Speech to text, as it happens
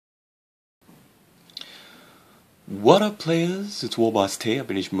What up, players? It's Warboss Tay up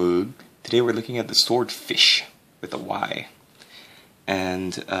in his mug. Today we're looking at the Swordfysh with a Y.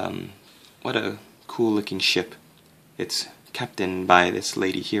 And what a cool looking ship. It's captained by this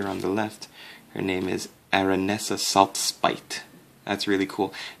lady here on the left. Her name is Aranessa Saltspite. That's really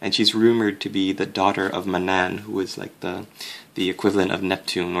cool. And she's rumored to be the daughter of Manan, who is like the equivalent of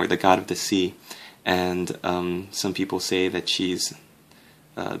Neptune, or the god of the sea. And some people say that she's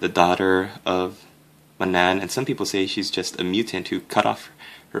the daughter of Manan, and some people say she's just a mutant who cut off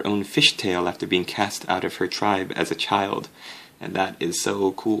her own fishtail after being cast out of her tribe as a child. And that is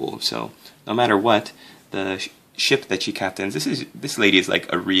so cool. So no matter what, the ship that she captains, this lady is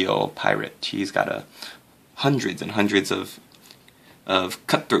like a real pirate. She's got hundreds and hundreds of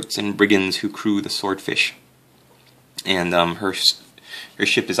cutthroats and brigands who crew the Swordfysh. And her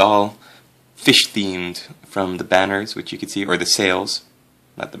ship is all fish themed, from the banners, which you can see, or the sails,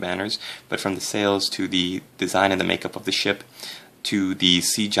 not the banners, but from the sails to the design and the makeup of the ship, to the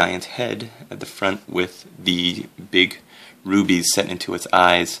sea giant head at the front with the big rubies set into its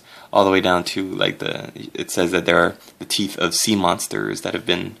eyes, all the way down to like it says that there are the teeth of sea monsters that have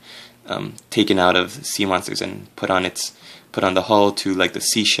been taken out of sea monsters and put on the hull, to like the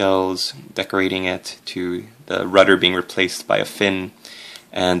seashells decorating it, to the rudder being replaced by a fin,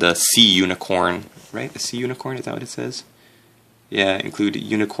 and a sea unicorn, right? A sea unicorn, is that what it says? Yeah, include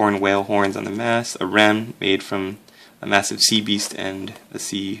unicorn whale horns on the mast, a ram made from a massive sea beast, and a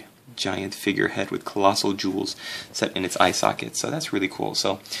sea giant figurehead with colossal jewels set in its eye sockets. So that's really cool.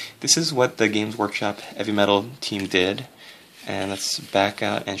 So this is what the Games Workshop Heavy Metal team did, and let's back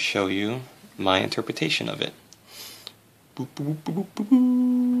out and show you my interpretation of it. Boop, boop, boop, boop, boop,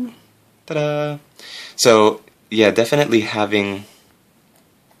 boop. Ta-da! So yeah, definitely having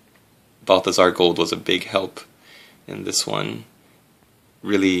Balthazar Gold was a big help in this one.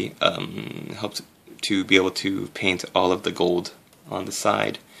 Really helped to be able to paint all of the gold on the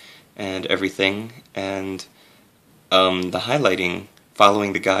side and everything, and the highlighting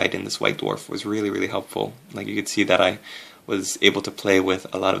following the guide in this White Dwarf was really helpful. Like, you could see that I was able to play with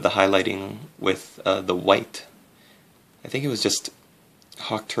a lot of the highlighting with the white. I think it was just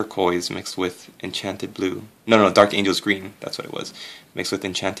Hawk Turquoise mixed with Enchanted Blue. No, Dark Angel's Green, that's what it was. Mixed with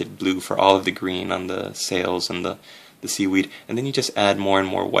Enchanted Blue for all of the green on the sails and the seaweed, and then you just add more and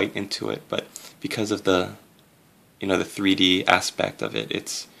more white into it. But because of the the 3D aspect of it,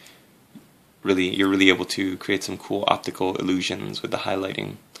 it's you're really able to create some cool optical illusions with the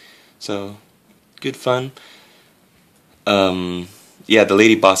highlighting. So good fun. Yeah, the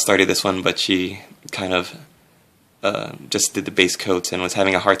lady boss started this one, but she kind of just did the base coats and was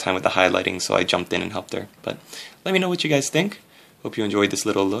having a hard time with the highlighting, so I jumped in and helped her. But let me know what you guys think. Hope you enjoyed this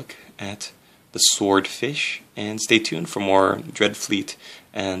little look at the Swordfysh, and stay tuned for more Dreadfleet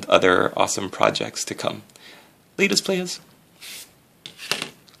and other awesome projects to come. Latest, players!